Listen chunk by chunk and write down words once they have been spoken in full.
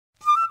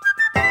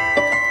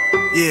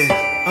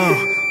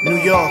New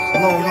York,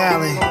 Long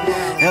Island,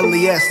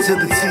 LES to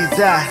the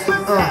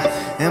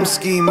T.I.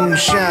 M-Ski,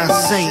 Moonshine,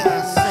 Saint.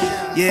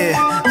 Yeah,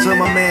 to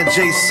my man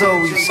J So,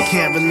 he just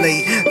can't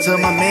relate. To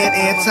my man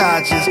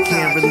Anti, just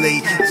can't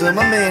relate. To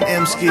my man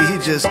M-Ski, he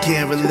just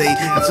can't relate.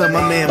 And to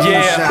my man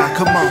Moonshine,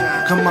 come on,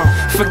 come on.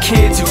 For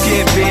kids who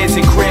get beds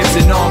and cribs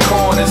and on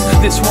corners,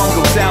 this one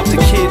goes out to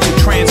kids who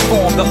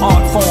transform the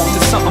art form to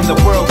something the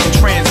world can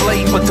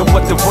translate. But to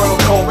what the world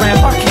call rap,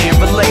 I can't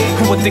relate.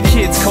 What the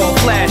kids call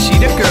flashy,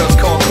 the girls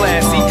call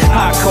classy,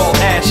 I call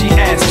ashy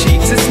ass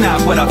cheeks. It's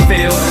not what I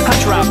feel, I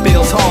drop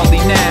bills hardly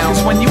now.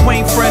 Cause when you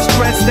ain't fresh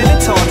dressed, then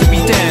it's hard to be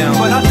down.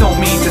 But I don't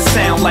mean to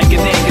sound like a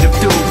negative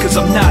dude, cause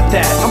I'm not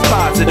that, I'm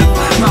positive.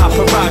 My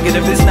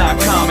prerogative is not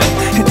common.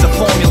 It's a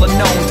formula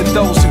known to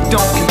those who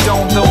don't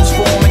condone those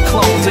forming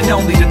clones, and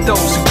only to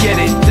those who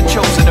get it, the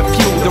chosen a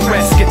few. The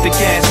rest get the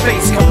gas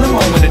face come the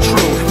moment of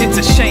truth.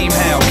 It's a shame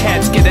how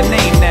cats get a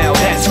name now.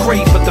 That's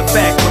great, but the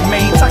fact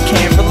remains I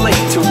can't relate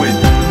to it.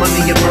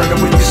 Money and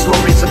murder with your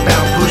stories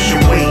about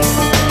pushing weight.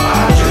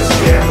 I just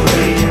can't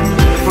relate.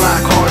 Fly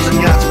cars and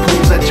yachts,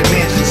 pools at your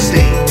mansion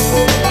state.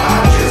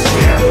 I just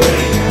can't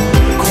relate.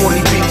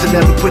 Corny beats and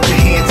never put your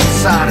hands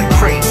inside a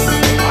crate.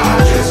 I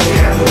just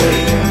can't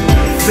relate.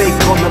 Fake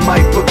on the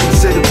mic but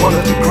considered one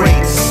of the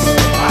greats.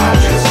 I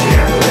just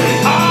can't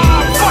relate.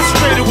 I'm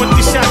frustrated with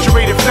these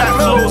saturated fat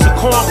flows and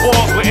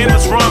cornballs with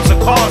endless rhymes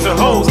and cars and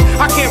hoes.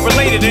 I can't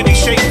relate in any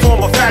shape,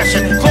 form, or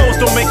fashion. Clothes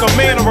don't make a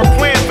man or a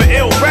plan for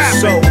ill rap.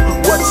 So,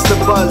 what's the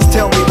buzz?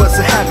 Tell me what's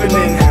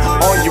happening.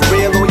 Are you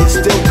real or you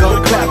still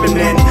gun clapping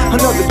in?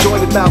 Another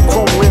joint about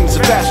chrome rims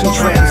and fashion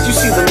trends. You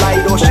see the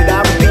light or should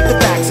I repeat the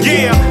facts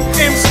again?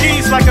 Yeah,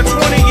 M-Ski's like a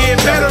 20-year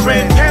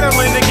veteran,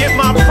 peddling to get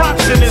my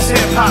props in this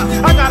hip-hop.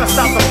 I gotta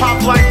stop the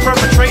pop like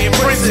perpetrating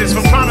princes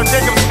from trying to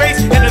take up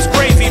space in this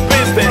crazy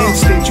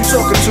business. Instant, you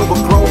talking to a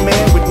grown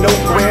man with no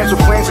brands or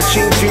plans to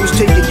change views,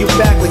 taking you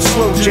back like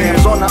slow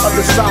jams. On the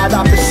other side,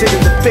 opposite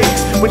of the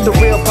fakes, with the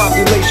real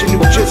population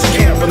who just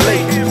can't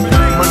relate.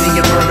 Money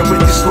and murder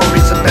with your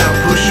stories about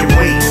pushing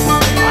weight.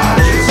 I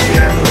just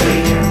can't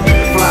relate.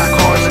 Fly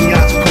cars and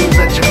yachts, pools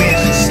at your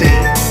mansion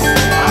state.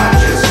 I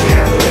just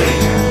can't relate.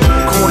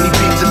 Corny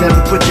beats and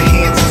never put your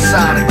hands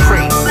inside a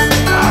crate.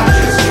 I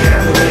just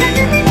can't relate.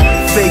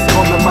 Fake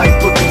on the mic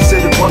but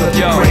considered one of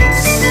the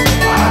greats.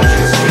 I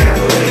just can't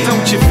relate.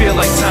 Don't you feel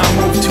like time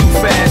moved too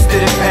fast?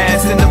 Did it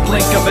pass in the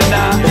blink of an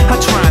eye? I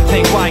try and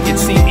think why it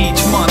seemed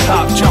each month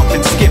hop, jump,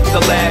 and skip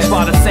the last.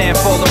 While the sand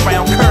fall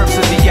around curves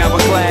of the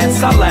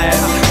hourglass, I laugh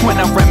when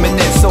I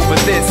reminisce over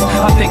this.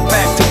 I think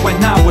back to when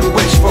I would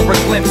wish for a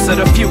glimpse of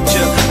the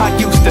future. I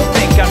used to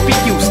think I'd be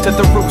used to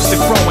the rooster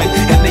growing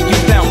and the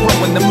youth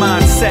outgrowing the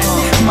mindset.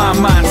 My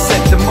mind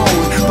set the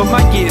mood, but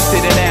my years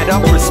didn't add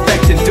up.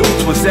 Respecting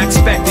dudes was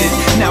expected.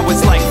 Now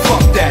it's like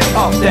fuck that,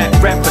 up that,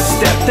 rep a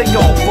step. They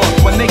all buck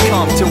when they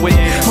come to it.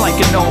 Like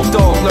an old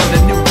dog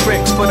learning new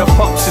tricks. For the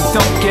pups who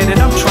don't get it,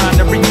 I'm trying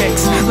to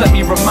remix. Let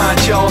me remind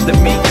y'all that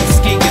me and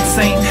Ski and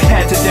Saint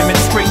had to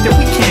demonstrate that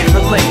we can't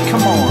relate.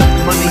 Come on.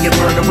 Money and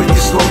murder with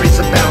your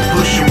stories about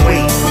pushing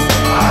weight.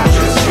 I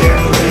just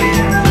can't relate.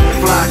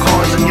 Fly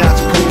cars and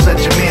yachts, pools at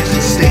your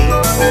mansion state.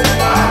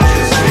 I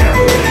just can't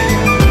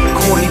relate.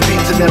 Corny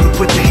beats and never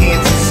put your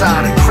hands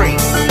inside a crate.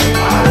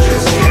 I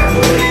just can't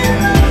relate.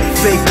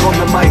 Fake on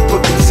the mic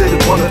but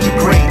considered one of the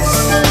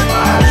greats.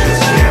 I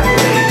just can't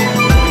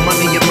relate.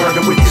 Money and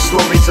murder with your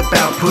stories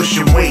about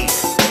pushing weight.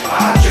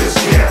 I just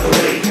can't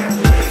relate.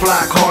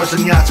 Fly cars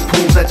and yachts,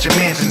 pools at your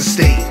mansion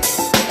state.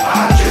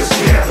 I just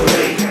can't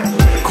relate.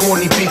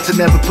 Corny beats and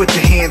never put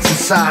your hands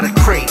inside a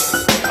crate.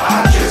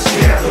 I just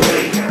can't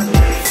relate.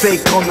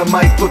 Fake on the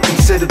mic but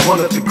considered one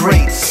of the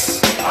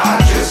greats. I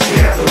just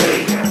can't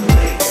relate.